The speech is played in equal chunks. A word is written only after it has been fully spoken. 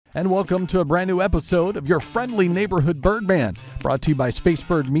And welcome to a brand new episode of your friendly neighborhood Birdman, brought to you by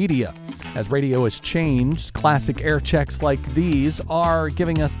Spacebird Media. As radio has changed, classic air checks like these are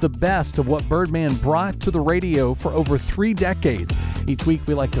giving us the best of what Birdman brought to the radio for over 3 decades. Each week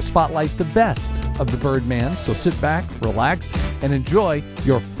we like to spotlight the best of the Birdman, so sit back, relax, and enjoy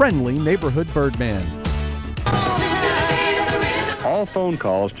your friendly neighborhood Birdman. All phone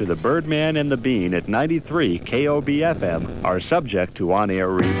calls to the Birdman and the Bean at 93 KOB FM are subject to on-air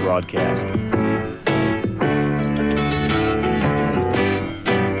rebroadcast.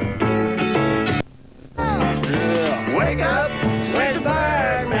 Wake up with the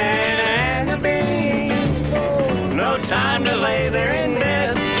Birdman and the Bean. No time to lay there in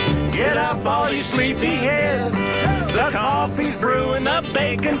bed. Get up, all you sleepy heads. The coffee's brewing, the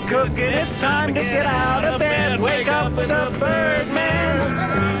bacon's cooking. It's time to get out of bed. Wake up with the Birdman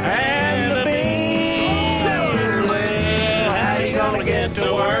and the Bean. Well, how you gonna get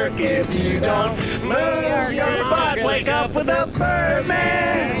to work if you don't move your butt? Wake up with the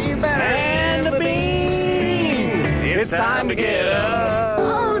Birdman and the Bean. It's time to get up.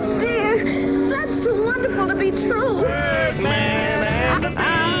 Oh, dear. That's too wonderful to be true. Birdman and the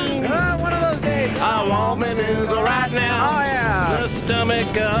Bean. One of those days. I want me noodle right now. Oh, yeah. The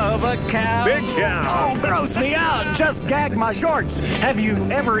stomach of a cow. Big cow. Oh, gross me out. Just gag my shorts. Have you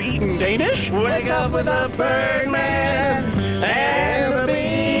ever eaten Danish? Wake up with the Birdman and the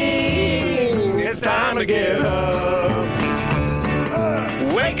Bean. It's time to get up.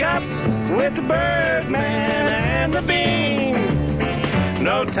 Wake up with the Birdman and the Bean.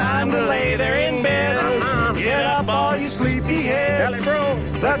 No time to lay there in bed. Get up, all you sleepy heads.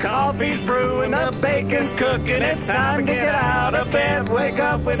 The coffee's brewing, the bacon's cooking. It's time to get out of bed. Wake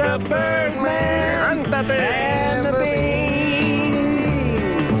up with the Birdman and the Bean.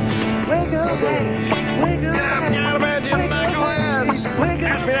 Wake up, wake up. Out of bed, just back on. Wake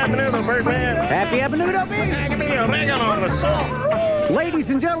up. Happy afternoon, Birdman. Happy afternoon, Hang on the salt. Ladies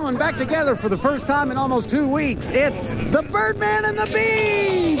and gentlemen, back together for the first time in almost 2 weeks. It's the Birdman and the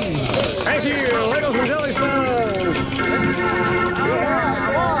Bean. Thank you, Wiggles and Jelly Stones.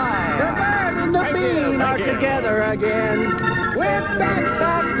 The Bird and the Bean are together again. We're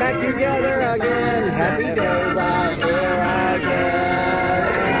back together again. Happy days are here again.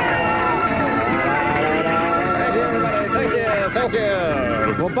 Thank you, everybody. Thank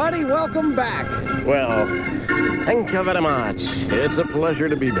you. Well, buddy, welcome back. Well, thank you very much. It's a pleasure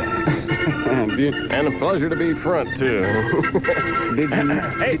to be back. And a pleasure to be front, too.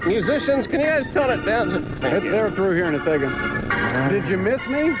 Hey, musicians, can you guys tone it down? They're through here in a second. Did you miss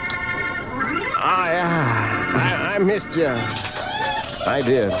me? I missed you. I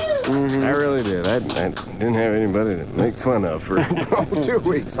did. I really did. I didn't have anybody to make fun of for 2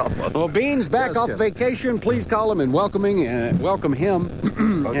 weeks almost. Well, Bean's back off vacation. Please call him and welcome him.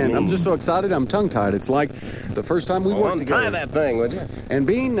 And I'm just so excited. I'm tongue-tied. It's like the first time we worked together. Untie that thing, would you? And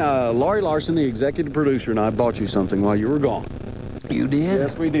Bean, Laurie Larson, the executive producer, and I bought you something while you were gone. You did?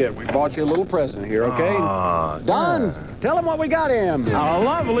 Yes, we did. We bought you a little present here, okay? Aw, Don, tell him what we got him. a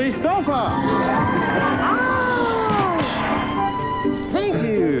lovely sofa. Thank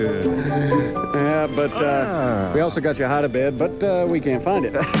you. Yeah, but we also got you hide a bed, but we can't find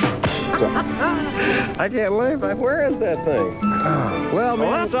it. I can't live. Where is that thing? Well, man.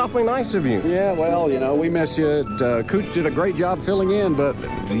 Well, that's awfully nice of you. Yeah, well, you know, we missed you. Cooch did a great job filling in, but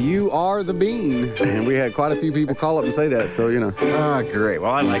you are the Bean. And we had quite a few people call up and say that, so, you know. Ah, great.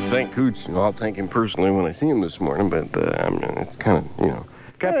 Well, I'd like to thank Cooch. I'll thank him personally when I see him this morning, but I mean, it's kind of, you know.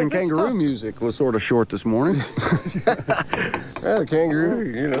 Captain Kangaroo music was sort of short this morning. Well, the kangaroo,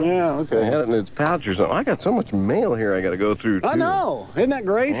 you know. Yeah, okay. I had it in its pouch or something. I got so much mail here I got to go through, too. I know. Isn't that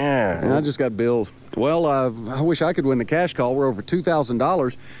great? Yeah. And I just got bills. Well, I wish I could win the cash call. We're over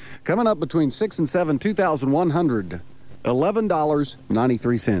 $2,000. Coming up between 6 and 7, $2,100.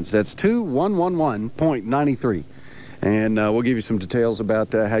 $11.93. That's 2111.93. And we'll give you some details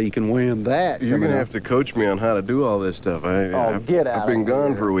about how you can win that. You're going to have to coach me on how to do all this stuff. I've get out I've been of gone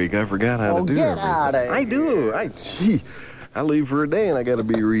here. for a week. I forgot how to do get everything. out of I do. I leave for a day and I got to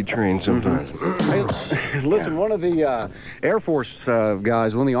be retrained sometimes. Hey, listen, one of the Air Force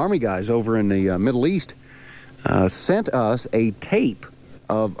guys, one of the Army guys over in the Middle East, sent us a tape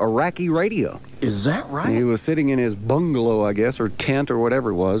of Iraqi radio. Is that right? He was sitting in his bungalow, I guess, or tent or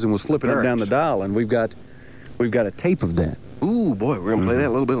whatever it was, and was flipping up down the dial, and we've got a tape of that. Ooh, boy, we're going to play that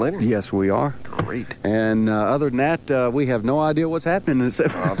a little bit later? Yes, we are. Great. And other than that, we have no idea what's happening. I'll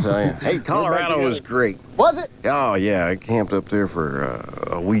tell you. Hey, Colorado was great. Was it? Oh, yeah, I camped up there for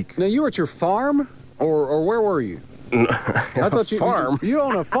a week. Now, you were at your farm, or where were you? I thought farm. You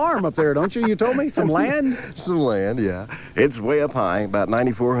own a farm up there, don't you? You told me some land. Some land, yeah. It's way up high, about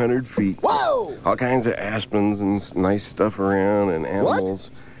 9,400 feet. Whoa! All kinds of aspens and nice stuff around, and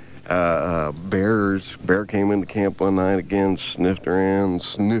animals. Bears. Bear came into camp one night again, sniffed around.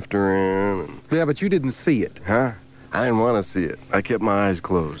 And, Yeah, but you didn't see it. huh? I didn't want to see it. I kept my eyes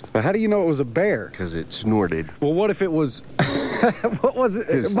closed. But how do you know it was a bear? Because it snorted. Well, what if it was... what was it?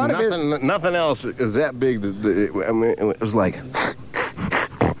 It might have been... Nothing else is that big. It was like...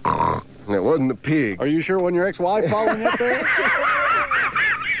 And it wasn't a pig. Are you sure when your ex-wife following up there?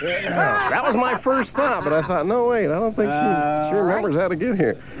 That was my first thought, but I thought, no, wait, I don't think she remembers how to get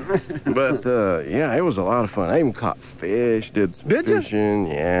here. But, yeah, it was a lot of fun. I even caught fish, did some fishing.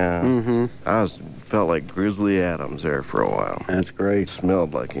 Yeah. Mm-hmm. I felt like Grizzly Adams there for a while. That's great.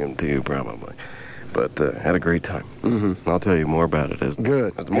 Smelled like him, too, probably. But had a great time. Mm-hmm. I'll tell you more about it as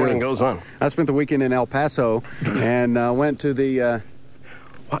the morning goes on. I spent the weekend in El Paso and went to the...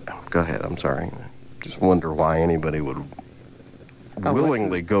 What? Go ahead, I'm sorry. Just wonder why anybody would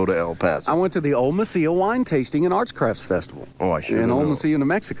willingly go to El Paso. I went to the Old Mesilla Wine Tasting and Arts Crafts Festival. Oh, I should in Old Mesilla, New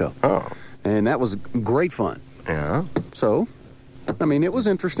Mexico. Oh. And that was great fun. Yeah? So, I mean, it was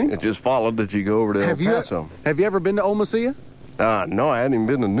interesting. It just followed that you go over to El Paso. Have you ever been to Old Mesilla? No, I hadn't even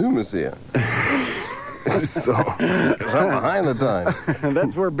been to New Mesilla. So, because I'm behind the times.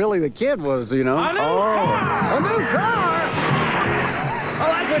 That's where Billy the Kid was, you know. A new car! Oh,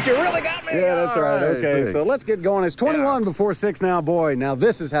 that's what you really got me. Yeah, that's right. Okay, Hey. so let's get going. It's 21 before 6 now, boy. Now,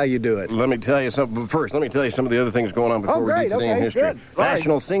 this is how you do it. Let me tell you something. But first, let me tell you some of the other things going on before we do today in history. Good.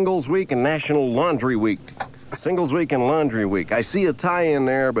 National Singles Week and National Laundry Week. Singles Week and Laundry Week. I see a tie in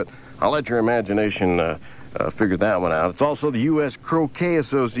there, but I'll let your imagination figure that one out. It's also the U.S. Croquet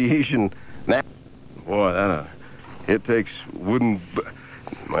Association. Boy, it takes wooden...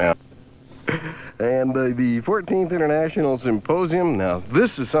 Well... And the 14th International Symposium. Now,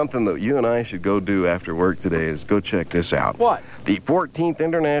 this is something that you and I should go do after work today, is go check this out. What? The 14th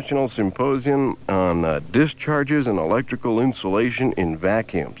International Symposium on Discharges and Electrical Insulation in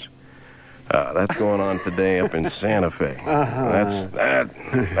Vacuums. That's going on today up in Santa Fe.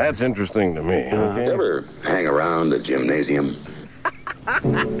 That's interesting to me. Okay? You ever hang around the gymnasium?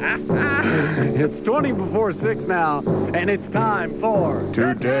 It's 20 before 6 now, and it's time for...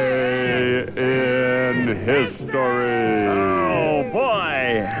 Today in History. Oh,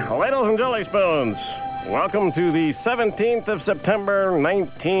 boy. Ladles and jelly spoons. Welcome to the 17th of September,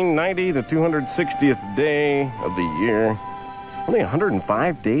 1990, the 260th day of the year. Only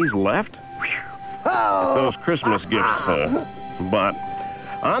 105 days left? Whew. Oh. Those Christmas gifts. But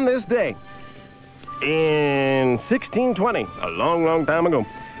on this day, in 1620, a long, long time ago,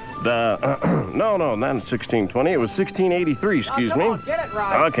 no, not in 1620. It was 1683, excuse me. Get it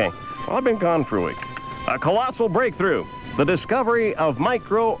right. Okay. Well, I've been gone for a week. A colossal breakthrough. The discovery of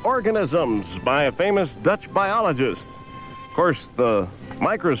microorganisms by a famous Dutch biologist. Of course, the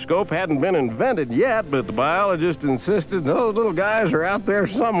microscope hadn't been invented yet, but the biologist insisted those little guys are out there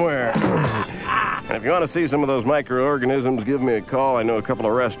somewhere. And if you want to see some of those microorganisms, give me a call. I know a couple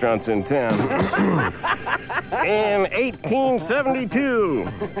of restaurants in town. In 1872,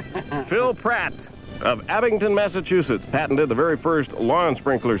 Phil Pratt of Abington, Massachusetts, patented the very first lawn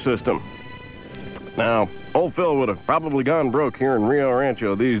sprinkler system. Now, old Phil would have probably gone broke here in Rio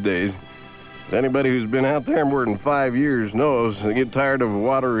Rancho these days. Anybody who's been out there more than 5 years knows they get tired of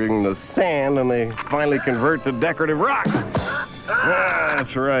watering the sand and they finally convert to decorative rock.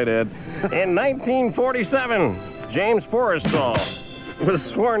 That's right, Ed. In 1947, James Forrestal was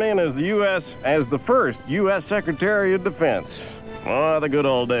sworn in as the first U.S. Secretary of Defense. Oh, the good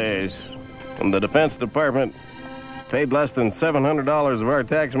old days. And the Defense Department paid less than $700 of our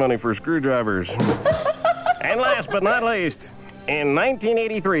tax money for screwdrivers. And last but not least, in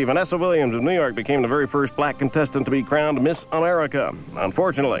 1983, Vanessa Williams of New York became the very first black contestant to be crowned Miss America.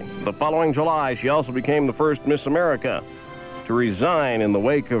 Unfortunately, the following July, she also became the first Miss America to resign in the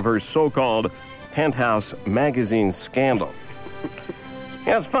wake of her so-called Penthouse magazine scandal.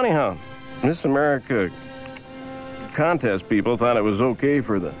 Yeah, it's funny how Miss America contest people thought it was okay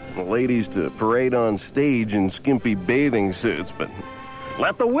for the ladies to parade on stage in skimpy bathing suits, but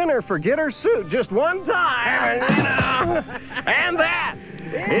let the winner forget her suit just one time, you know. And that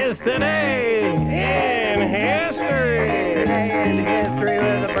is Today in History. Today in History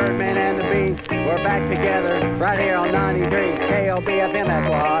with the Birdman and the Bean. We're back together right here on 93 KOB FM. That's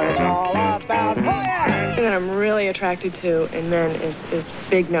what it's all about for you. That I'm really attracted to in men is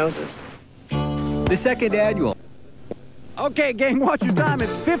big noses. The second annual. Okay, gang, watch your time.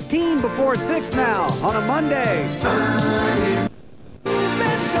 It's 15 before 6 now on a Monday.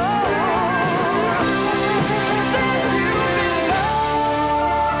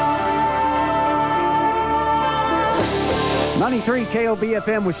 93 KOB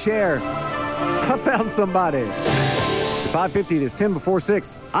FM with Cher. I found somebody. 5:50, it is 10 before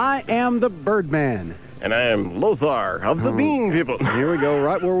 6. I am the Birdman. And I am Lothar of the Bean People. Here we go,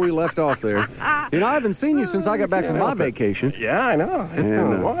 right where we left off there. You know, I haven't seen you since I got back from my vacation. Yeah, I know. It's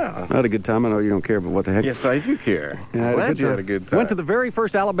been a while. I had a good time. I know you don't care, but what the heck? Yes, I do care. Yeah, Glad you had a good time. Went to the very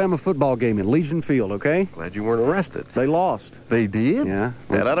first Alabama football game in Legion Field, okay? Glad you weren't arrested. They lost. They did? Yeah.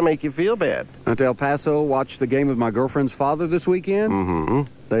 That ought to make you feel bad. Went to El Paso, watched the game with my girlfriend's father this weekend.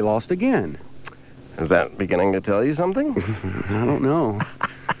 Mm-hmm. They lost again. Is that beginning to tell you something? I don't know.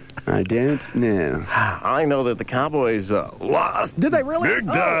 I don't know. I know that the Cowboys lost. Did they really? Big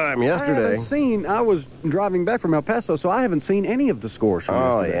time yesterday. I was driving back from El Paso, so I haven't seen any of the scores from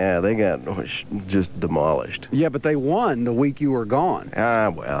yesterday. Yeah, they got just demolished. Yeah, but they won the week you were gone.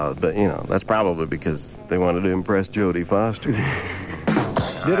 Well, but, that's probably because they wanted to impress Jodie Foster.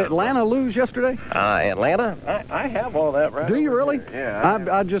 Did Atlanta lose yesterday? Atlanta? I have all that right. Do you really? Yeah.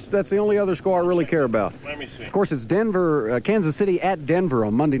 That's the only other score I really care about. Let me see. Of course, it's Kansas City at Denver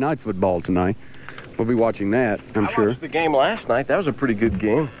on Monday Night Football tonight. We'll be watching that, I'm sure. I watched the game last night. That was a pretty good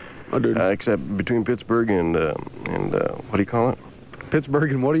game. I did. Except between Pittsburgh and what do you call it?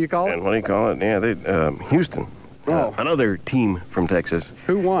 Pittsburgh and what do you call it? And what do you call it? Yeah, Houston. Another team from Texas.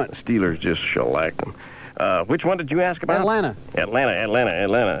 Who won? Steelers just shellacked them. Which one did you ask about? Atlanta.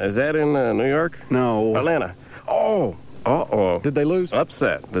 Atlanta. Is that in New York? No. Atlanta. Oh. Uh-oh. Did they lose?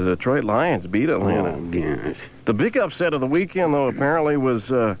 Upset. The Detroit Lions beat Atlanta. Oh, gosh. The big upset of the weekend, though, apparently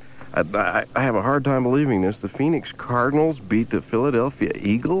was, I have a hard time believing this, the Phoenix Cardinals beat the Philadelphia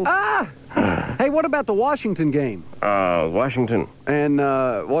Eagles. Hey, what about the Washington game? Washington. And,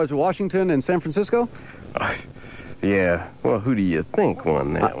 was it Washington and San Francisco? Yeah. Well, who do you think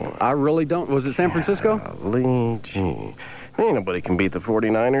won that one? I really don't. Was it San Francisco? Golly gee. Ain't nobody can beat the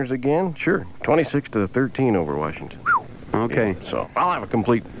 49ers again. Sure. 26-13 over Washington. Okay. Yeah, so I'll have a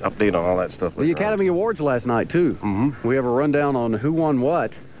complete update on all that stuff later. The Academy Awards last night, too. Mm-hmm. We have a rundown on who won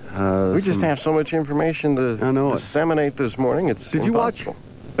what. We just have so much information to disseminate this morning. It's Did impossible. You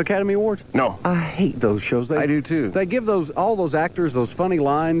watch Academy Awards? No. I hate those shows. I do, too. They give all those actors those funny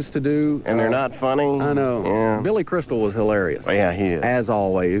lines to do. And they're not funny. I know. Yeah. Billy Crystal was hilarious. Oh, yeah, he is. As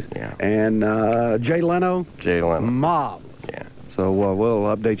always. Yeah. And Jay Leno. Mob. Yeah. So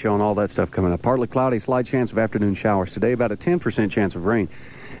we'll update you on all that stuff coming up. Partly cloudy, slight chance of afternoon showers today, about a 10% chance of rain.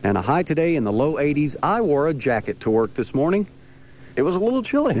 And a high today in the low 80s. I wore a jacket to work this morning. It was a little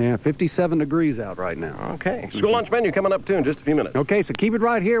chilly. Yeah, 57 degrees out right now. Okay. School lunch menu coming up, too, in just a few minutes. Okay, so keep it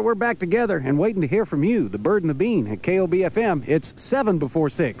right here. We're back together and waiting to hear from you, the Bird and the Bean at KOB FM. It's 7 before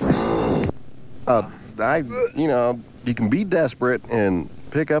 6. You can be desperate and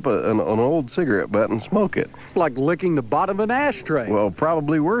pick up an old cigarette butt and smoke it. It's like licking the bottom of an ashtray. Well,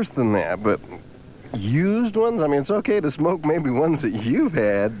 probably worse than that, but used ones? I mean, it's okay to smoke maybe ones that you've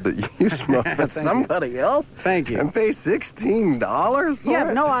had that you smoke, but somebody else? Thank you. And pay $16 for it? You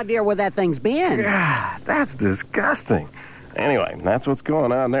have no idea where that thing's been. God, that's disgusting. Anyway, that's what's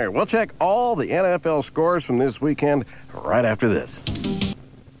going on there. We'll check all the NFL scores from this weekend right after this.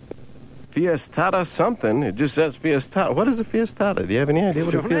 Fiestada something. It just says Fiestada. What is a Fiestada? Do you have any idea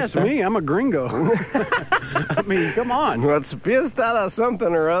what a Fiestada is? Don't ask me. I'm a gringo. I mean, come on. What's Fiestada something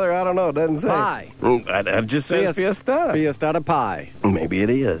or other? I don't know. It doesn't say. Pie. It just says Fiestada. Fiestada pie. Maybe it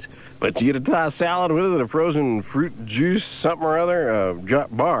is. But you get a tossed salad with it, a frozen fruit juice, something or other,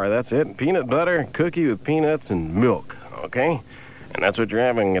 bar, that's it. Peanut butter, cookie with peanuts, and milk, okay? And that's what you're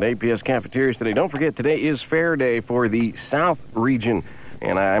having at APS Cafeterias today. Don't forget, today is Fair Day for the South Region.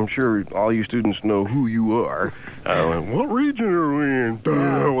 And I'm sure all you students know who you are. What region are we in?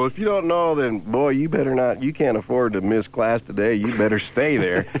 Well, if you don't know, then, boy, you better not. You can't afford to miss class today. You better stay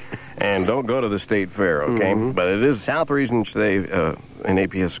there. And don't go to the State Fair, okay? Mm-hmm. But it is South Region today in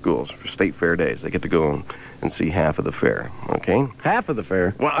APS schools for State Fair days. They get to go and see half of the fair, okay? Half of the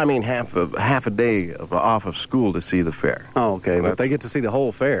fair? Well, I mean half a day off of school to see the fair. Oh, okay, but they get to see the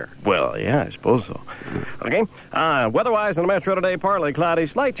whole fair. Well, yeah, I suppose so. Okay, weather-wise in the metro today, partly cloudy,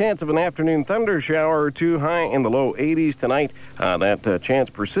 slight chance of an afternoon thunder shower or two, high in the low 80s tonight. That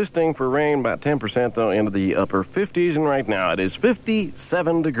chance persisting for rain, about 10% though, into the upper 50s, and right now it is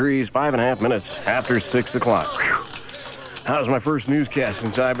 57 degrees, 5.5 minutes after 6 o'clock. Whew. How's my first newscast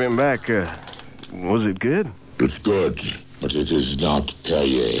since I've been back? Was it good? It's good, but it is not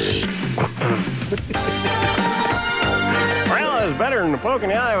Perrier. Well, it's better than poking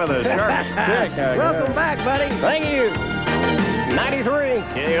the eye with a sharp stick. Welcome back, buddy. Thank you. 93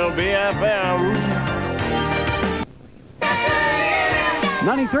 KOB FM.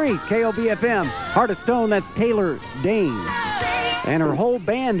 93 KOB FM. Heart of Stone, that's Taylor Dane. And her whole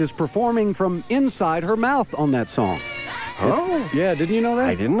band is performing from inside her mouth on that song. Oh. Yeah, didn't you know that?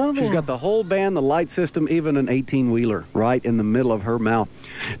 I didn't know that. She's got the whole band, the light system, even an 18-wheeler right in the middle of her mouth.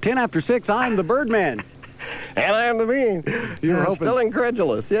 10 after 6, I'm the Birdman. And I'm the Bean. You were hoping, still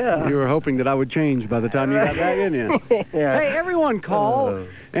incredulous, yeah. You were hoping that I would change by the time you got back in, you? Yeah. Hey, everyone call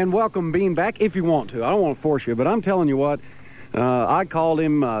and welcome Bean back if you want to. I don't want to force you, but I'm telling you what, I called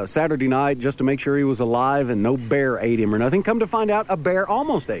him Saturday night just to make sure he was alive and no bear ate him or nothing. Come to find out, a bear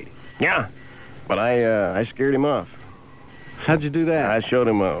almost ate him. Yeah, but I scared him off. How'd you do that? I showed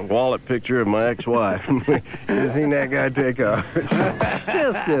him a wallet picture of my ex-wife. You seen that guy take off?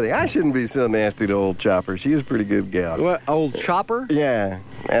 Just kidding. I shouldn't be so nasty to old Chopper. She was a pretty good gal. What, old Chopper? Yeah,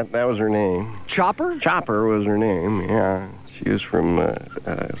 that was her name. Chopper? Chopper was her name, yeah. She was from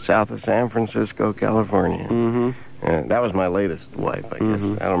south of San Francisco, California. Mm-hmm. That was my latest wife, I guess.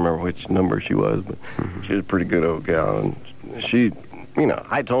 I don't remember which number she was, but she was a pretty good old gal. And she...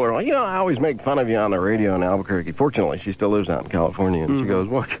 I told her, well, I always make fun of you on the radio in Albuquerque. Fortunately, she still lives out in California. And she goes,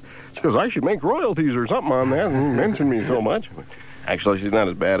 I should make royalties or something on that and mention me so much. Actually, she's not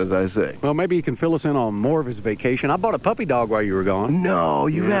as bad as I say. Well, maybe you can fill us in on more of his vacation. I bought a puppy dog while you were gone. No,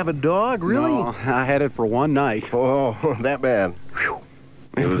 you have a dog? Really? No, I had it for one night. Oh, that bad. Whew.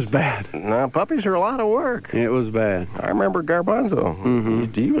 It was bad. No, puppies are a lot of work. It was bad. I remember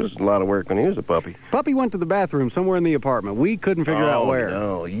Garbanzo. He was a lot of work when he was a puppy. Puppy went to the bathroom somewhere in the apartment. We couldn't figure out where.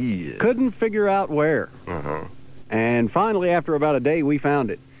 Oh, yeah. Couldn't figure out where. And finally, after about a day, we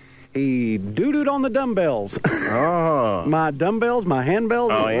found it. He doo-dooed on the dumbbells. Oh. My dumbbells, my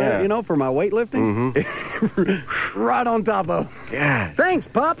handbells, for my weightlifting. Right on top of. God. Thanks,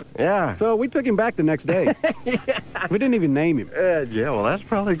 pup. Yeah. So we took him back the next day. We didn't even name him. Yeah, well, that's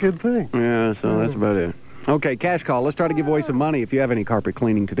probably a good thing. Yeah, so that's about it. Okay, cash call. Let's try to give away some money if you have any carpet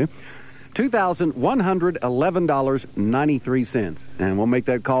cleaning to do. $2,111.93. And we'll make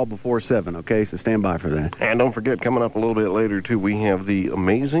that call before 7, okay? So stand by for that. And don't forget, coming up a little bit later, too, we have the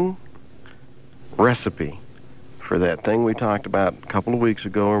amazing recipe for that thing we talked about a couple of weeks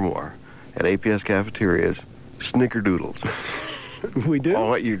ago or more at APS Cafeterias, Snickerdoodles. We do? Oh,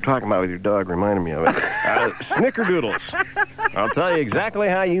 what you're talking about with your dog reminded me of it. Snickerdoodles. I'll tell you exactly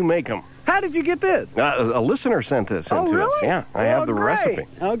how you make them. How did you get this? A listener sent this into us. Really? Yeah, I have the recipe.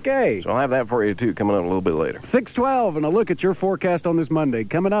 Okay. So I'll have that for you, too, coming up a little bit later. 6:12, and a look at your forecast on this Monday.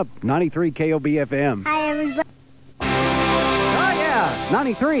 Coming up, 93 KOB FM. Hi, everybody. Oh, yeah.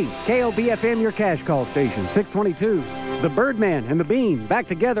 93 KOB FM, your cash call station. 622, the Birdman and the Bean. Back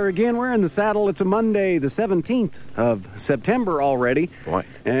together again. We're in the saddle. It's a Monday, the 17th of September already. Boy.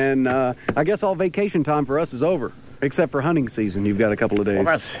 And I guess all vacation time for us is over. Except for hunting season, you've got a couple of days.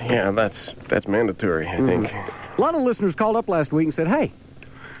 Well, that's mandatory, I think. A lot of listeners called up last week and said, hey,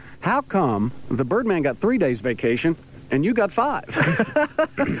 how come the Birdman got 3 days vacation and you got 5?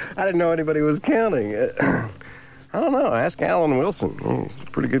 I didn't know anybody was counting. I don't know. Ask Alan Wilson. He's a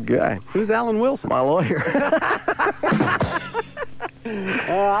pretty good guy. Who's Alan Wilson? My lawyer.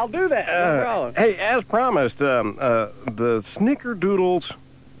 I'll do that. No problem. Hey, as promised, the Snickerdoodles...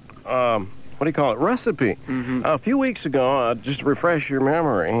 what do you call it? Recipe. A few weeks ago, just to refresh your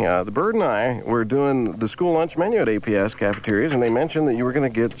memory, the Bird and I were doing the school lunch menu at APS Cafeterias, and they mentioned that you were going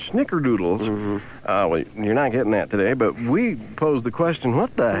to get Snickerdoodles. Well, you're not getting that today, but we posed the question,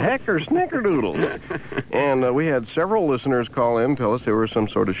 what the heck are Snickerdoodles? And we had several listeners call in, tell us they were some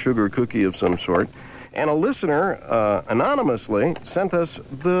sort of sugar cookie of some sort. And a listener, anonymously, sent us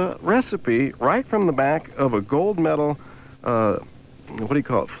the recipe right from the back of a gold medal what do you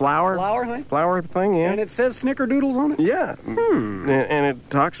call it? Flour? Flour thing? Flour thing, yeah. And it says Snickerdoodles on it? Yeah. And it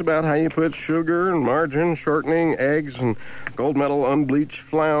talks about how you put sugar and margarine, shortening, eggs, and gold medal unbleached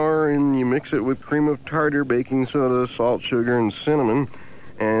flour, and you mix it with cream of tartar, baking soda, salt, sugar, and cinnamon.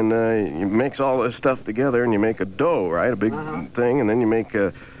 And you mix all this stuff together, and you make a dough, right? A big thing, and then you make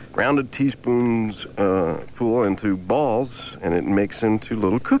rounded teaspoons full into balls, and it makes into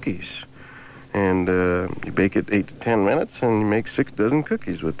little cookies. And you bake it 8 to 10 minutes, and you make 6 dozen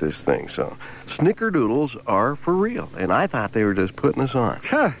cookies with this thing. So Snickerdoodles are for real. And I thought they were just putting us on.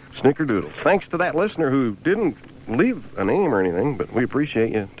 Snickerdoodles. Thanks to that listener who didn't leave a name or anything, but we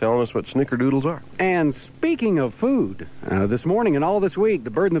appreciate you telling us what Snickerdoodles are. And speaking of food, this morning and all this week, the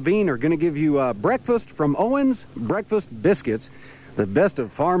Bird and the Bean are going to give you breakfast from Owen's Breakfast Biscuits, the best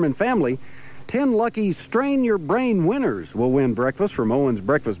of farm and family. 10 lucky Strain Your Brain winners will win breakfast from Owen's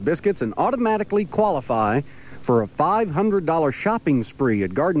Breakfast Biscuits and automatically qualify for a $500 shopping spree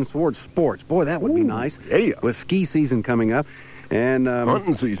at Garden Sword Sports. Boy, that would be nice. Yeah. With ski season coming up. And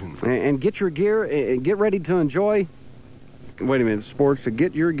hunting season. And get your gear, get ready to enjoy, wait a minute, sports, to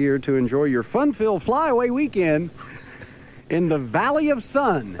get your gear to enjoy your fun-filled flyaway weekend in the Valley of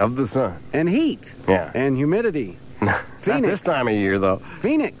Sun. Of the sun. And heat. Yeah. And humidity. Phoenix. Not this time of year, though.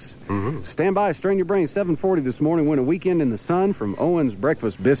 Phoenix. Stand by, strain your brain. 7:40 this morning. Win a weekend in the sun from Owens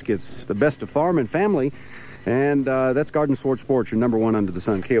Breakfast Biscuits. The best of farm and family. And that's Garden Sword Sports, your number one under the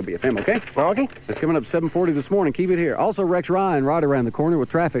sun, KOB FM, okay? Okay. It's coming up 7:40 this morning. Keep it here. Also, Rex Ryan right around the corner with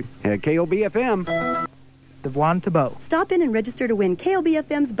traffic at KOB FM. Devon Tebow. Stop in and register to win KOB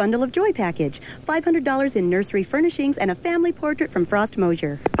FM's Bundle of Joy package. $500 in nursery furnishings and a family portrait from Frost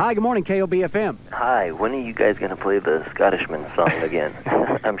Mosier. Hi, good morning, KOB FM. Hi, when are you guys going to play the Scottishman song again?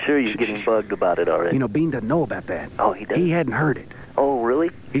 I'm sure you're getting bugged about it already. You know, Bean doesn't know about that. Oh, he does? He hadn't heard it. Oh,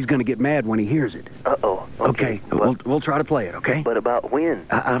 really? He's going to get mad when he hears it. Uh-oh. Okay, we'll try to play it, okay? But about when?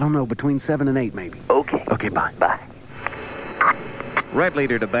 I don't know, between 7 and 8 maybe. Okay. Okay, bye. Bye. Red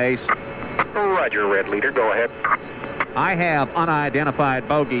leader to base. Roger, Red Leader. Go ahead. I have unidentified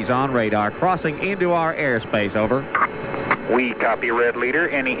bogeys on radar crossing into our airspace, over. We copy, Red Leader.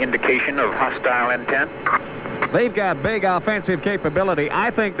 Any indication of hostile intent? They've got big offensive capability. I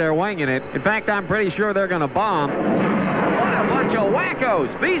think they're winging it. In fact, I'm pretty sure they're going to bomb. What a bunch of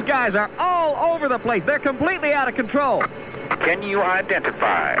wackos. These guys are all over the place. They're completely out of control. Can you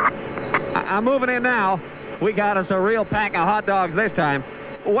identify? I'm moving in now. We got us a real pack of hot dogs this time.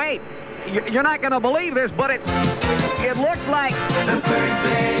 Wait, you're not going to believe this, but it looks like... The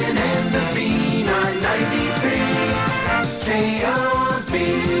Birdman and the Bean on 93 KOB.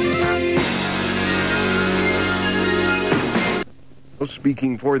 Well,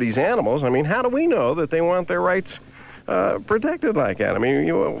 speaking for these animals, I mean, how do we know that they want their rights protected like that? I mean,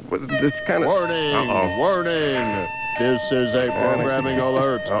 it's kind of... Warning. This is a programming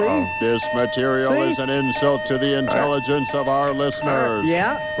alert. This material is an insult to the intelligence of our listeners.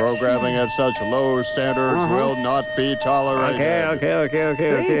 Programming at such low standards will not be tolerated.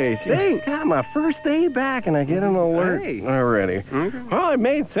 Okay. See? Got my first day back and I get an alert already. Well, it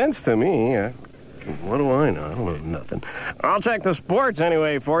made sense to me. What do I know? I don't know nothing. I'll check the sports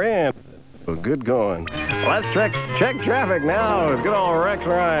anyway for you. Well, good going. Let's check traffic now with good old Rex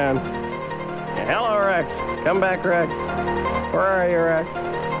Ryan. Hello, Rex. Come back, Rex. Where are you, Rex?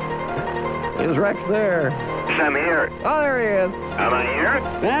 Is Rex there? I'm here. Oh, there he is. Am I here?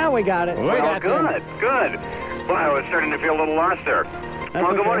 Now we got it. We got good. Well, I was starting to feel a little lost there.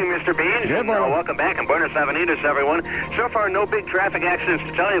 Good morning, Mr. Bean. Good morning. Welcome back in Buenos Aires, everyone. So far, no big traffic accidents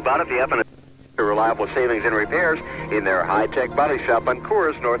to tell you about at the F&A. Reliable savings and repairs in their high-tech body shop on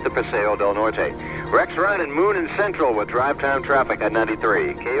Coors north of Paseo del Norte. Rex Ryan and Moon and Central with drive time traffic at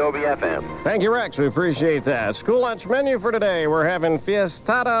 93 KOB FM. Thank you, Rex. We appreciate that. School lunch menu for today. We're having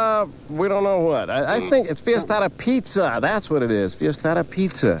fiestada, we don't know what. I think it's fiestada pizza. That's what it is. Fiestada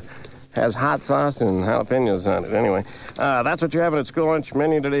pizza. Has hot sauce and jalapenos on it. Anyway, that's what you're having at school lunch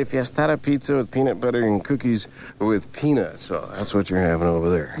menu today. Fiestada pizza with peanut butter and cookies with peanuts. So that's what you're having over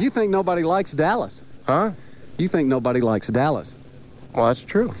there. You think nobody likes Dallas? Huh? You think nobody likes Dallas? Well, that's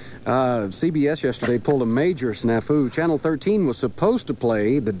true. CBS yesterday pulled a major snafu. Channel 13 was supposed to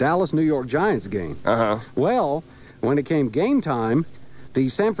play the Dallas-New York Giants game. Well, when it came game time, the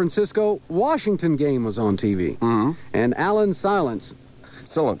San Francisco-Washington game was on TV. And Alan Silence.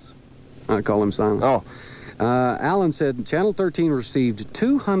 I call him Silence. Oh. Alan said Channel 13 received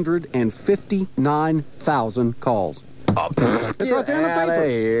 259,000 calls. It's right there in the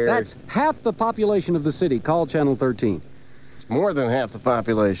paper. That's half the population of the city called Channel 13. It's more than half the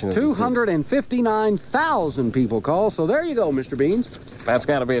population. 259,000 people call. So there you go, Mr. Beans. That's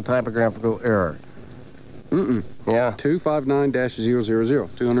got to be a typographical error. Yeah.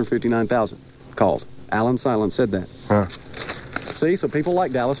 259-000. 259,000 called. Alan Silence said that. See, so people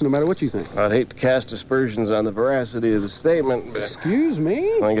like Dallas no matter what you think. I'd hate to cast aspersions on the veracity of the statement, but... Excuse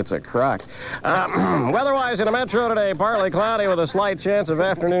me? I think it's a crock. Weather-wise in the metro today, partly cloudy with a slight chance of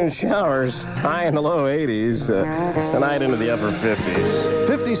afternoon showers. High in the low 80s. Tonight into the upper 50s.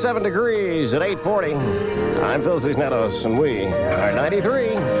 57 degrees at 8:40. I'm Phil Cisneros, and we are 93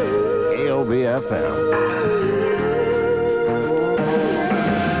 KOB FM.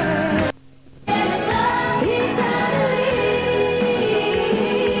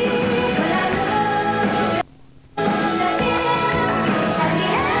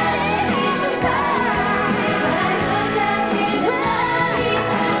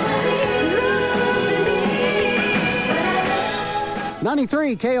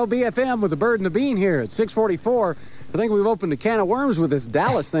 KOB FM with the Bird and the Bean here at 6:44. I think we've opened a can of worms with this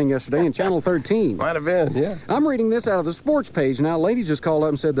Dallas thing yesterday in Channel 13. Might have been, yeah. I'm reading this out of the sports page. Now, a lady just called up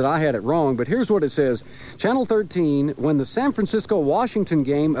and said that I had it wrong, but here's what it says. Channel 13, when the San Francisco-Washington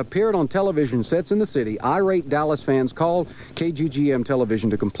game appeared on television sets in the city, irate Dallas fans called KGGM television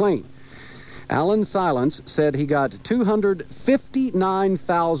to complain. Alan Silence said he got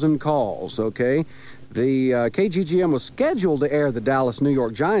 259,000 calls, okay? The KGGM was scheduled to air the Dallas-New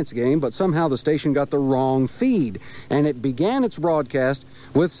York Giants game, but somehow the station got the wrong feed, and it began its broadcast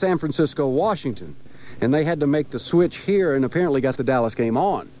with San Francisco, Washington. And they had to make the switch here and apparently got the Dallas game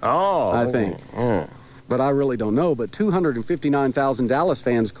on. Oh. I think. Yeah. But I really don't know. But 259,000 Dallas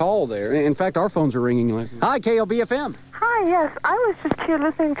fans called there. In fact, our phones are ringing. Hi, KOB FM. Hi, yes. I was just here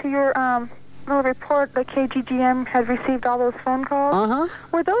listening to your little report that KGGM had received all those phone calls. Uh-huh.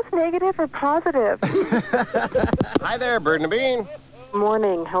 Were those negative or positive? Hi there, Birdman The Bean.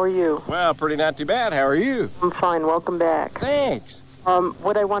 Morning. How are you? Well, pretty not too bad. How are you? I'm fine. Welcome back. Thanks.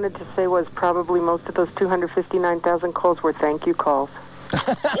 What I wanted to say was probably most of those 259,000 calls were thank you calls.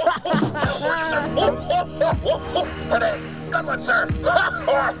 Good one, sir.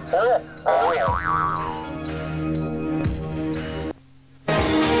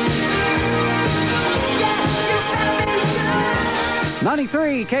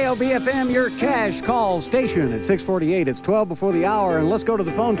 93 KOB FM, your cash call station. At 6:48, it's 12 before the hour, and let's go to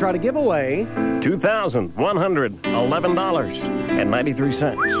the phone, try to give away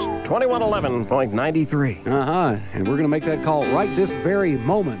 $2,111.93. 2111.93. And we're going to make that call right this very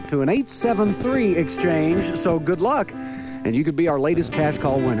moment to an 873 exchange, so good luck. And you could be our latest cash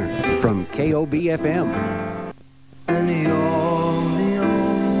call winner from KOB FM. And you're the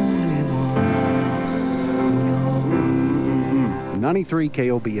only one. 93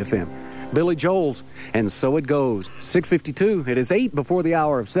 KOB FM. Billy Joel's, and so it goes. 6:52. It is 8 before the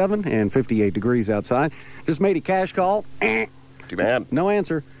hour of 7 and 58 degrees outside. Just made a cash call. Too bad. No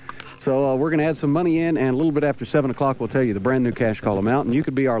answer. So we're going to add some money in, and a little bit after 7 o'clock, we'll tell you the brand new cash call amount, and you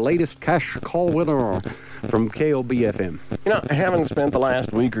could be our latest cash call winner from KOB FM. You know, having spent the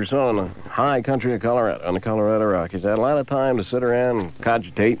last week or so in the high country of Colorado, on the Colorado Rockies, I had a lot of time to sit around and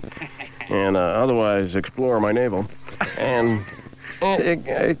cogitate and otherwise explore my navel. And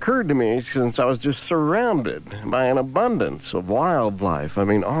it occurred to me, since I was just surrounded by an abundance of wildlife, I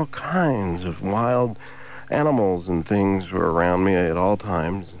mean, all kinds of wild animals and things were around me at all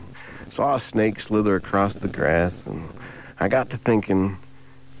times. Saw a snake slither across the grass, and I got to thinking,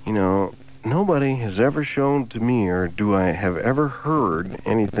 you know, nobody has ever shown to me, or do I have ever heard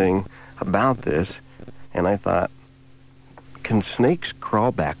anything about this. And I thought, can snakes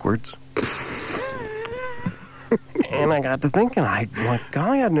crawl backwards? And I got to thinking,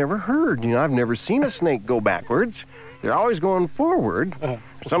 golly, I've never heard. You know, I've never seen a snake go backwards. They're always going forward.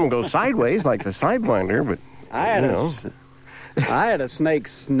 Some go sideways, like the Sidewinder, but, I had a snake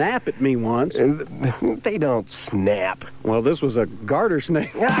snap at me once. They don't snap. Well, this was a garter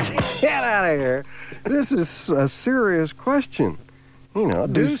snake. Get out of here. This is a serious question. You know,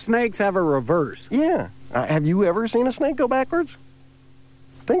 do snakes have a reverse? Yeah. Have you ever seen a snake go backwards?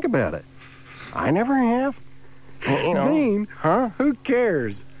 Think about it. I never have. You know, Bean, who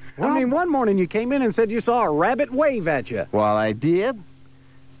cares? Well, I mean, one morning you came in and said you saw a rabbit wave at you. Well, I did.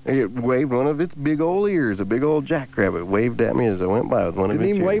 It waved one of its big old ears. A big old jackrabbit waved at me as I went by with one of its ears.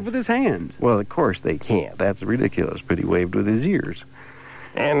 Didn't even wave with his hands. Well, of course they can't. That's ridiculous. But he waved with his ears.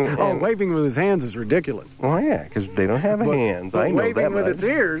 And waving with his hands is ridiculous. Well, yeah, because they don't have hands. I know that waving with much. its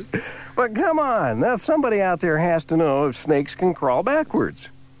ears. But come on. Now, somebody out there has to know if snakes can crawl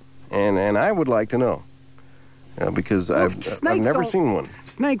backwards. And I would like to know. Because I've never seen one.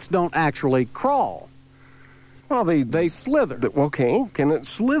 Snakes don't actually crawl. Well, they slither. Okay, can it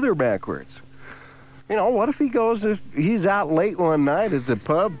slither backwards? You know, what if he's out late one night at the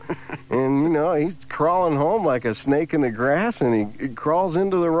pub and, you know, he's crawling home like a snake in the grass and he crawls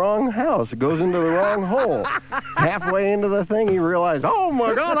into the wrong house. It goes into the wrong hole. Halfway into the thing, he realized, oh,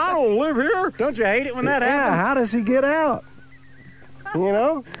 my God, I don't live here. Don't you hate it when that happens? Yeah, how does he get out? You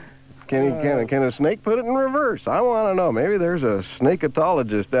know? Can a snake put it in reverse? I want to know. Maybe there's a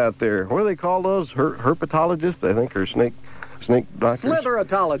snakeatologist out there. What do they call those? Herpetologists, I think, or snake doctors?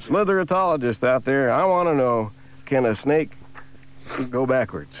 Slitheratologist out there. I want to know, can a snake go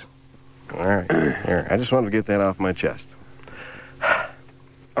backwards? All right. Here, I just wanted to get that off my chest.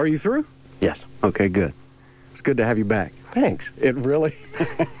 Are you through? Yes. Okay, good. It's good to have you back. Thanks. It really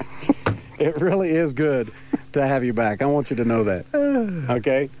is good to have you back. I want you to know that.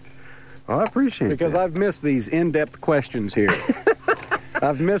 Okay? Well, I appreciate it. Because I've missed these in-depth questions here.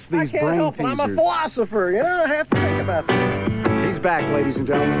 I've missed these brain teasers. I'm a philosopher. You know, I have to think about that. He's back, ladies and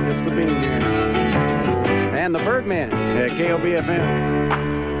gentlemen. It's the Bean here. And the Birdman at KOB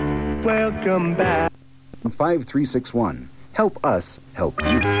FM. Welcome back. 5361. help us help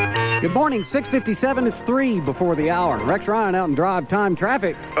you. Good morning, 6:57. It's 3 before the hour. Rex Ryan out in drive time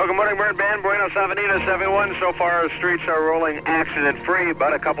traffic. Oh, good morning, Birdman. Buenos Avenidas, everyone. So far, the streets are rolling accident-free,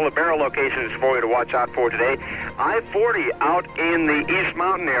 but a couple of barrel locations for you to watch out for today. I-40 out in the East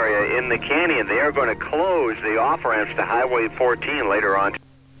Mountain area in the canyon. They are going to close the off-ramps to Highway 14 later on.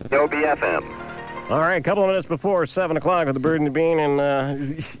 KOB FM. All right, a couple of minutes before 7 o'clock with the Bird and the Bean,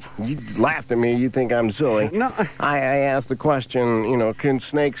 and you laughed at me. You think I'm silly. No. I asked the question, can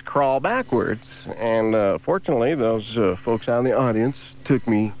snakes crawl backwards? And fortunately, those folks out in the audience took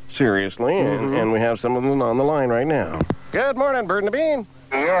me seriously, and we have some of them on the line right now. Good morning, Bird and the Bean.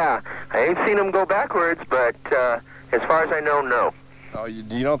 Yeah, I ain't seen them go backwards, but as far as I know, no. Oh,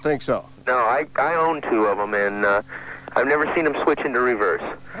 you don't think so? No, I own 2 of them, and I've never seen them switch into reverse.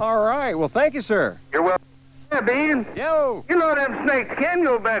 All right. Well, thank you, sir. You're welcome. Yeah, Bean. Yo. You know them snakes can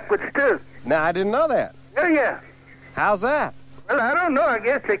go backwards, too. No, I didn't know that. Yeah. How's that? Well, I don't know. I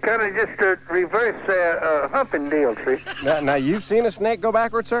guess they kind of just reverse humping deal, see? Now, you've seen a snake go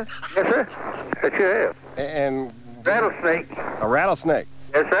backwards, sir? Yes, sir. I sure have. And... Rattlesnake. A rattlesnake?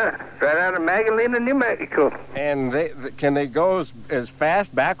 Yes, sir. Right out of Magdalena, New Mexico. And can they go as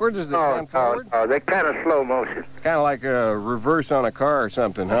fast backwards as they can forward? Oh, they're kind of slow motion. Kind of like a reverse on a car or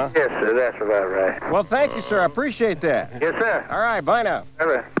something, huh? Yes, sir. That's about right. Well, thank you, sir. I appreciate that. Yes, sir. All right. Bye now. All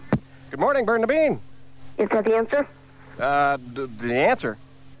right. Good morning, Bird and the Bean. Is that the answer? The answer?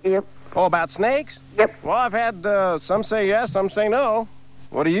 Yep. Oh, about snakes? Yep. Well, I've had some say yes, some say no.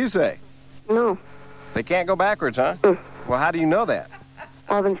 What do you say? No. They can't go backwards, huh? Well, how do you know that?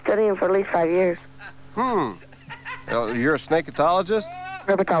 I've been studying for at least 5 years. Well, you're a snaketologist?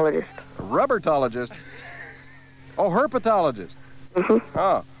 Herpetologist. A rubbertologist? Oh, herpetologist.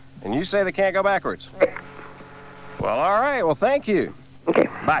 Oh, and you say they can't go backwards? Well, all right. Well, thank you. Okay.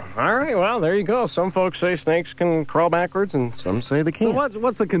 Bye. All right. Well, there you go. Some folks say snakes can crawl backwards, and some say they can't. So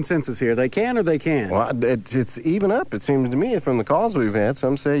what's the consensus here? They can or they can't? Well, it's even up, it seems to me, from the calls we've had.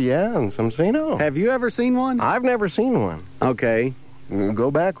 Some say yeah, and some say no. Have you ever seen one? I've never seen one. Okay.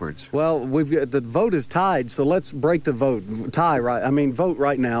 Go backwards. Well, the vote is tied, so let's break the vote. Vote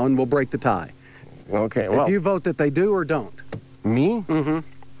right now, and we'll break the tie. Okay, well... If you vote that they do or don't. Me? Mm-hmm.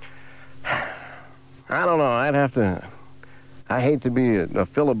 I don't know. I'd have to... I hate to be a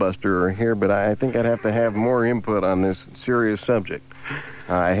filibusterer here, but I think I'd have to have more input on this serious subject.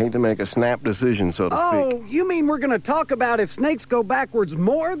 I hate to make a snap decision, so to speak. Oh, you mean we're going to talk about if snakes go backwards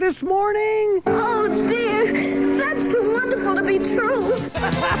more this morning? Oh, dear. That's too wonderful to be true.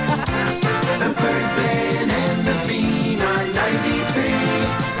 The Birdman and the Bean on 93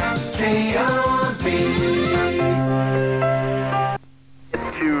 KOB.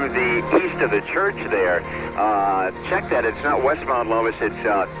 To the east of the church there, check that. It's not westbound Lomas, it's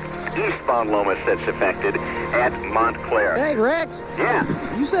eastbound Lomas that's affected at Montclair. Hey, Rex. Yeah.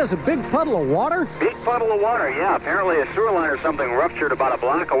 You said it's a big puddle of water? Big puddle of water, yeah. Apparently a sewer line or something ruptured about a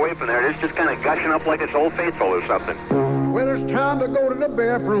block away from there. It's just kind of gushing up like it's Old Faithful or something. Well, it's time to go to the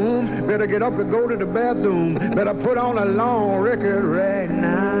bathroom. Better get up and go to the bathroom. Better put on a long record right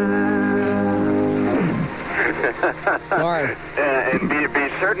now. Sorry. And be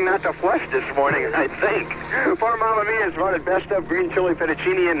certain not to flush this morning, I think. Poor Mama Mia has voted best of green chili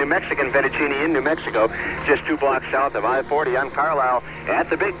fettuccine and New Mexican fettuccine in New Mexico, just 2 blocks south of I-40 on Carlisle. At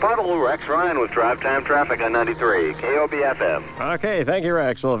the Big Puddle, Rex Ryan with Drive Time Traffic on 93 KOB FM. Okay, thank you,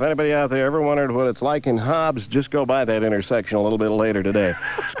 Rex. Well, if anybody out there ever wondered what it's like in Hobbs, just go by that intersection a little bit later today.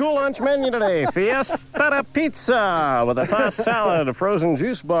 School lunch menu today, Fiesta Pizza with a tossed salad, a frozen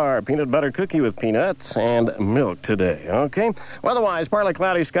juice bar, peanut butter cookie with peanuts, and milk today, okay? Weather-wise, partly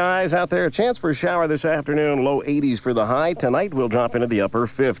cloudy skies out there. Chance for a shower this afternoon, low 80s for the high. Tonight, we'll drop into the upper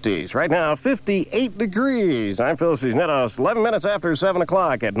 50s. Right now, 58 degrees. I'm Phil Cisneros, 11 minutes after 7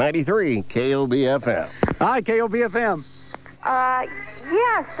 o'clock at 93 KOB FM. Hi, KOB FM.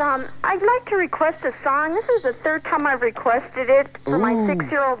 Yes, I'd like to request a song. This is the 3rd time I've requested it for my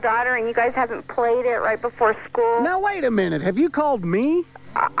 6-year-old daughter, and you guys haven't played it right before school. Now, wait a minute. Have you called me?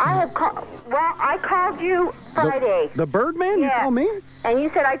 I have called. Well, I called you Friday. The Birdman? Yes. You called me? And you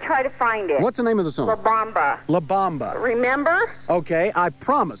said I'd try to find it. What's the name of the song? La Bamba. La Bamba. Remember? Okay, I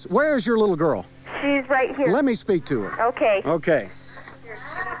promise. Where's your little girl? She's right here. Let me speak to her. Okay. Okay.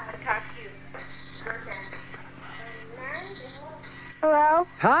 Hello?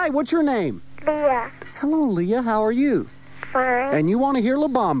 Hi, what's your name? Leah. Hello, Leah. How are you? Fine. And you want to hear La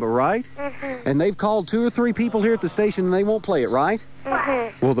Bamba, right? Mm-hmm. And they've called 2 or 3 people here at the station and they won't play it, right?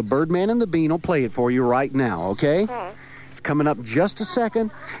 Mm-hmm. Well, the Birdman and the Bean will play it for you right now, okay? Okay. It's coming up just a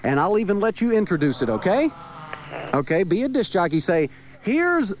second, and I'll even let you introduce it, okay? Okay, be a disc jockey. Say,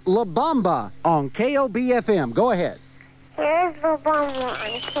 here's La Bamba on KOB FM. Go ahead. Here's the one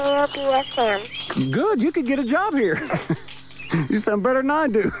on KOB FM. Good, you could get a job here. You sound better than I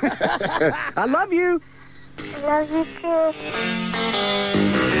do. I love you. I love you too.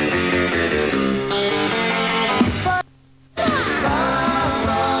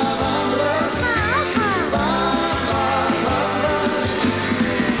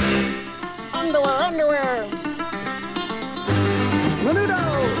 Underwear. Menudo.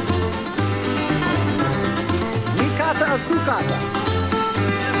 Mi casa, su casa.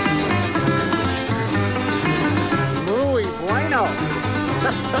 Muy bueno.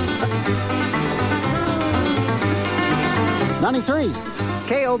 93,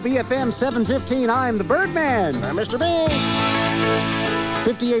 KOB FM 715. I'm the Birdman. I'm Mr. Bean.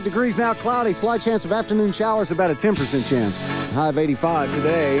 58 degrees now, cloudy, slight chance of afternoon showers, about a 10% chance. High of 85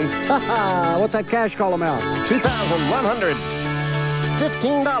 today. What's that cash call amount? $2,115.93.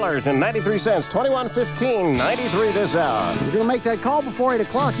 2115.93 this hour. We're going to make that call before 8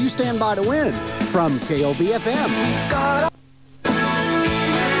 o'clock. You stand by to win from KOB FM.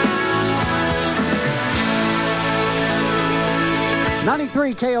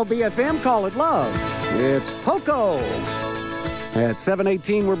 93 KOB FM, call it love. It's Poco. At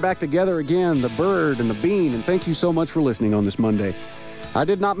 7:18, we're back together again, the Bird and the Bean, and thank you so much for listening on this Monday. I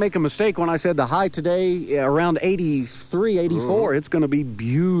did not make a mistake when I said the high today, around 83, 84. It's going to be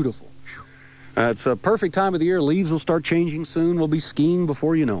beautiful. It's a perfect time of the year. Leaves will start changing soon. We'll be skiing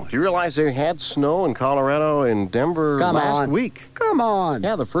before you know it. Do you realize they had snow in Colorado and Denver last week? Come on.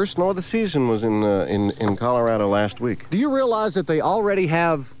 Yeah, the first snow of the season was in Colorado last week. Do you realize that they already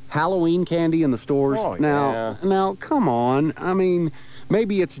have Halloween candy in the stores? Oh, Now, come on. I mean,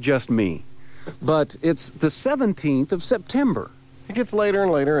 maybe it's just me, but it's the 17th of September. It gets later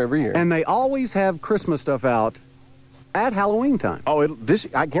and later every year. And they always have Christmas stuff out at Halloween time. Oh,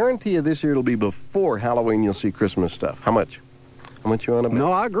 I guarantee you this year it'll be before Halloween you'll see Christmas stuff. How much? How much you want to bet?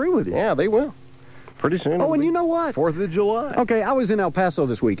 No, I agree with you. Yeah, they will. Pretty soon. Oh, and you know what? 4th of July. Okay, I was in El Paso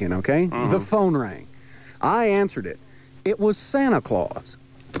this weekend, okay? The phone rang. I answered it. It was Santa Claus.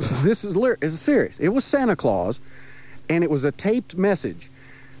 This is serious. It was Santa Claus, and it was a taped message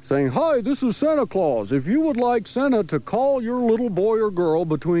saying, "Hi, this is Santa Claus. If you would like Santa to call your little boy or girl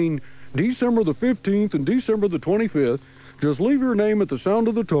between December the 15th and December the 25th, just leave your name at the sound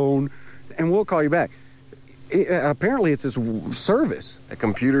of the tone, and we'll call you back." Apparently, it's this service. A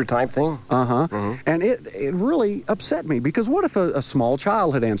computer type thing? And it really upset me, because what if a small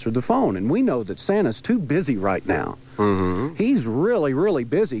child had answered the phone? And we know that Santa's too busy right now. He's really, really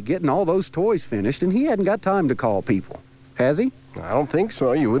busy getting all those toys finished, and he hadn't got time to call people. Has he? I don't think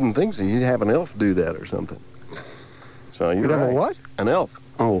so. You wouldn't think so. You'd have an elf do that or something. So you'd have a what? An elf.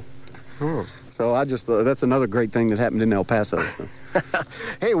 Oh. So I just that's another great thing that happened in El Paso.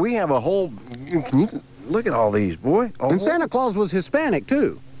 Hey, we have a whole... Can you look at all these, boy? And Santa Claus was Hispanic,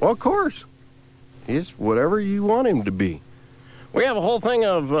 too. Well, of course. He's whatever you want him to be. We have a whole thing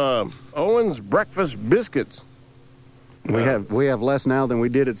of Owen's breakfast biscuits. We have less now than we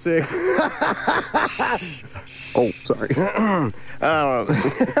did at 6. Oh, sorry.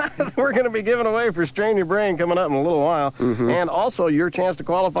 We're going to be giving away for Strain Your Brain coming up in a little while. And also your chance to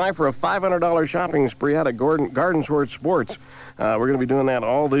qualify for a $500 shopping spree out of Garden Sword Sports. We're going to be doing that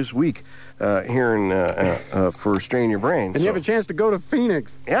all this week here for Strain Your Brain. And you have a chance to go to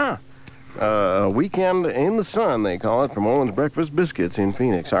Phoenix. Yeah. Weekend in the sun, they call it, from Owen's Breakfast Biscuits in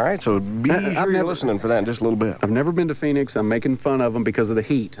Phoenix. All right, so be sure you're listening for that in just a little bit. I've never been to Phoenix. I'm making fun of them because of the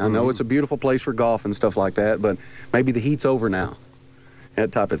heat. I know it's a beautiful place for golf and stuff like that, but maybe the heat's over now.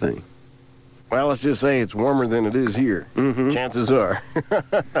 That type of thing. Well, let's just say it's warmer than it is here. Chances are.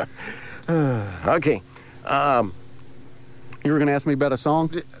 Okay. You were going to ask me about a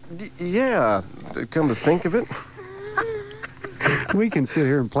song? Yeah, come to think of it. We can sit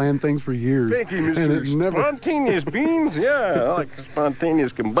here and plan things for years. Thank you, Mr. Spontaneous Beans. Yeah, I like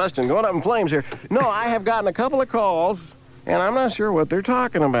spontaneous combustion going up in flames here. No, I have gotten a couple of calls, and I'm not sure what they're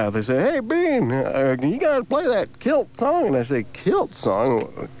talking about. They say, "Hey, Bean, you got to play that kilt song." And I say, "Kilt song?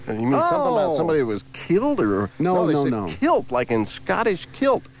 You mean something about somebody who was killed?" Or No. Kilt, like in Scottish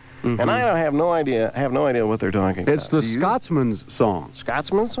kilt. And I have no idea what they're talking about. It's the Scotsman's song.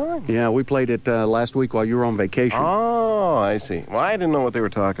 Scotsman's song? Yeah, we played it last week while you were on vacation. Oh, I see. Well, I didn't know what they were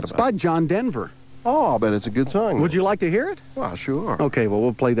talking about. It's by John Denver. Oh, I bet it's a good song. Would you like to hear it? Well, sure. Okay, well,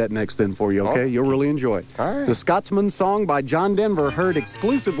 we'll play that next then for you, okay? You'll really enjoy it. All right. The Scotsman's song by John Denver, heard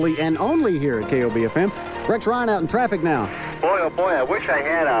exclusively and only here at KOB FM. Rex Ryan out in traffic now. Boy, oh boy, I wish I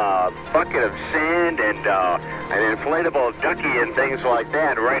had a bucket of sand and an inflatable ducky and things like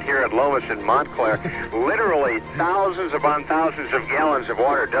that right here at Lois and Montclair. Literally thousands upon thousands of gallons of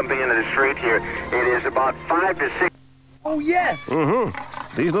water dumping into the street here. It is about 5 to 6 Oh, yes.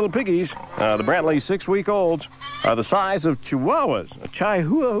 Mm-hmm. These little piggies, the Brantley 6-week-olds, are the size of chihuahuas, a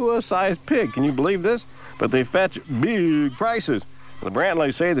chihuahua-sized pig. Can you believe this? But they fetch big prices. The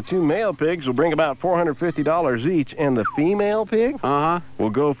Brantleys say the 2 male pigs will bring about $450 each, and the female pig will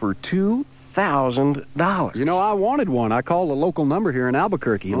go for $2,000. You know, I wanted one. I called a local number here in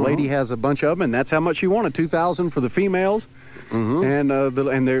Albuquerque. A lady has a bunch of them, and that's how much she wanted, $2,000 for the females. And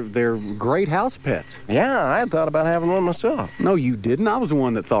they're great house pets. Yeah, I had thought about having one myself. No, you didn't. I was the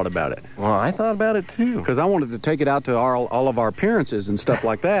one that thought about it. Well, I thought about it, too. Because I wanted to take it out to all of our appearances and stuff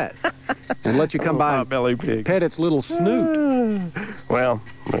like that. And let you come by and pet its little snoot. Well,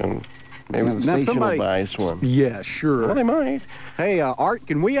 maybe the station will buy us one. Yeah, sure. Well, they might. Hey, Art,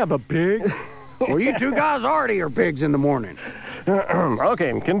 can we have a pig? Well, you two guys already are pigs in the morning.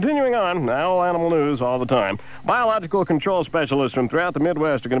 Okay, continuing on, all animal news all the time. Biological control specialists from throughout the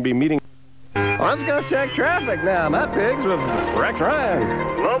Midwest are going to be meeting. Let's go check traffic now, not pigs, with Rex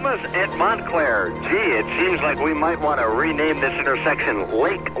Ryan. Lomas at Montclair. Gee, it seems like we might want to rename this intersection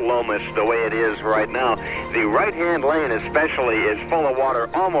Lake Lomas the way it is right now. The right-hand lane especially is full of water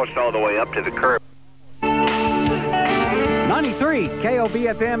almost all the way up to the curb. 93 KOB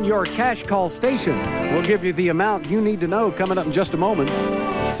FM, your cash call station. We'll give you the amount you need to know coming up in just a moment.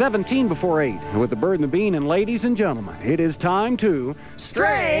 17 before 8 with the Bird and the Bean. And ladies and gentlemen, it is time to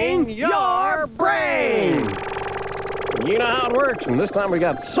strain your brain. You know how it works, and this time we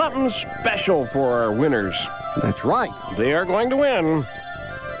got something special for our winners. That's right. They are going to win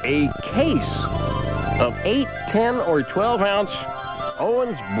a case of 8, 10, or 12-ounce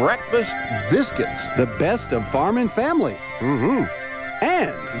Owen's Breakfast Biscuits. The best of farm and family. Mm-hmm.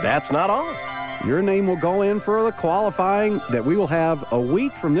 And that's not all. Your name will go in for the qualifying that we will have a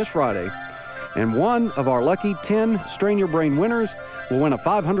week from this Friday. And one of our lucky 10 Strain Your Brain winners will win a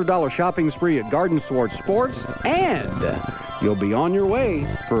 $500 shopping spree at Garden Sword Sports. And you'll be on your way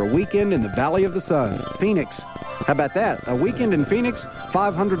for a weekend in the Valley of the Sun, Phoenix. How about that? A weekend in Phoenix,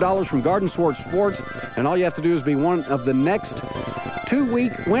 $500 from Garden Sword Sports. And all you have to do is be one of the next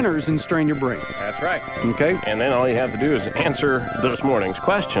 2-week winners in Strain Your Brain. That's right. Okay. And then all you have to do is answer this morning's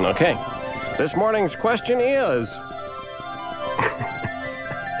question, okay? This morning's question is...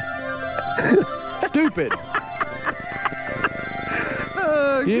 Stupid.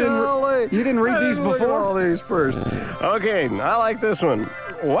 You didn't read these before? All these first. Okay, I like this one.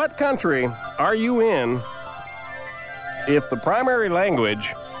 What country are you in if the primary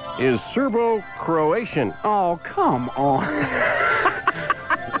language is Serbo-Croatian? Oh, come on.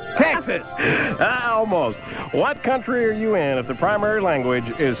 Texas. Almost. What country are you in if the primary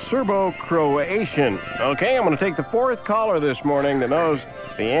language is Serbo-Croatian? Okay, I'm going to take the 4th caller this morning that knows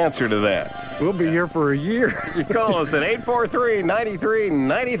the answer to that. We'll be here for a year. You call us at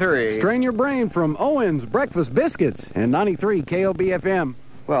 843-9393. Strain Your Brain from Owen's Breakfast Biscuits and 93 KOB FM.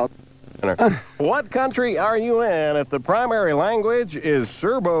 Well, what country are you in if the primary language is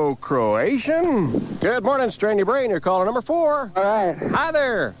Serbo-Croatian? Good morning, Strain Your Brain. You're caller number 4. All right. Hi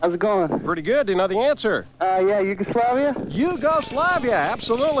there. How's it going? Pretty good. Do you know the answer? Yeah, Yugoslavia? Yugoslavia.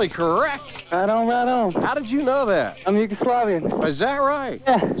 Absolutely correct. Right on, right on. How did you know that? I'm Yugoslavian. Is that right?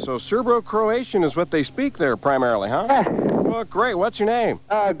 Yeah. So Serbo-Croatian is what they speak there primarily, huh? Yeah. Well, great. What's your name?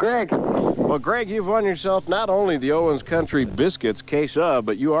 Greg. Well, Greg, you've won yourself not only the Owens Country Biscuits case of,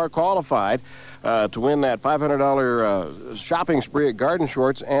 but you are qualified to win that $500 shopping spree at Garden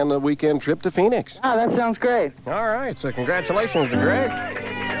Shorts and the weekend trip to Phoenix. Ah, that sounds great. All right, so congratulations to Greg.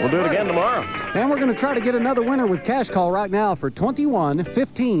 We'll do it again tomorrow. And we're going to try to get another winner with cash call right now for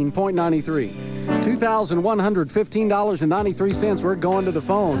 $2115.93. $2,115.93. We're going to the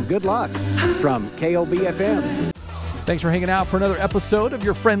phone. Good luck from KOB FM. Thanks for hanging out for another episode of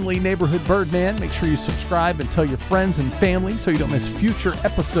your friendly neighborhood Birdman. Make sure you subscribe and tell your friends and family so you don't miss future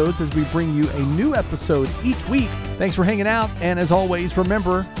episodes as we bring you a new episode each week. Thanks for hanging out, and as always,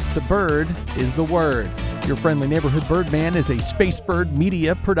 remember, the bird is the word. Your friendly neighborhood Birdman is a Space Bird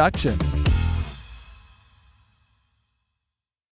Media production.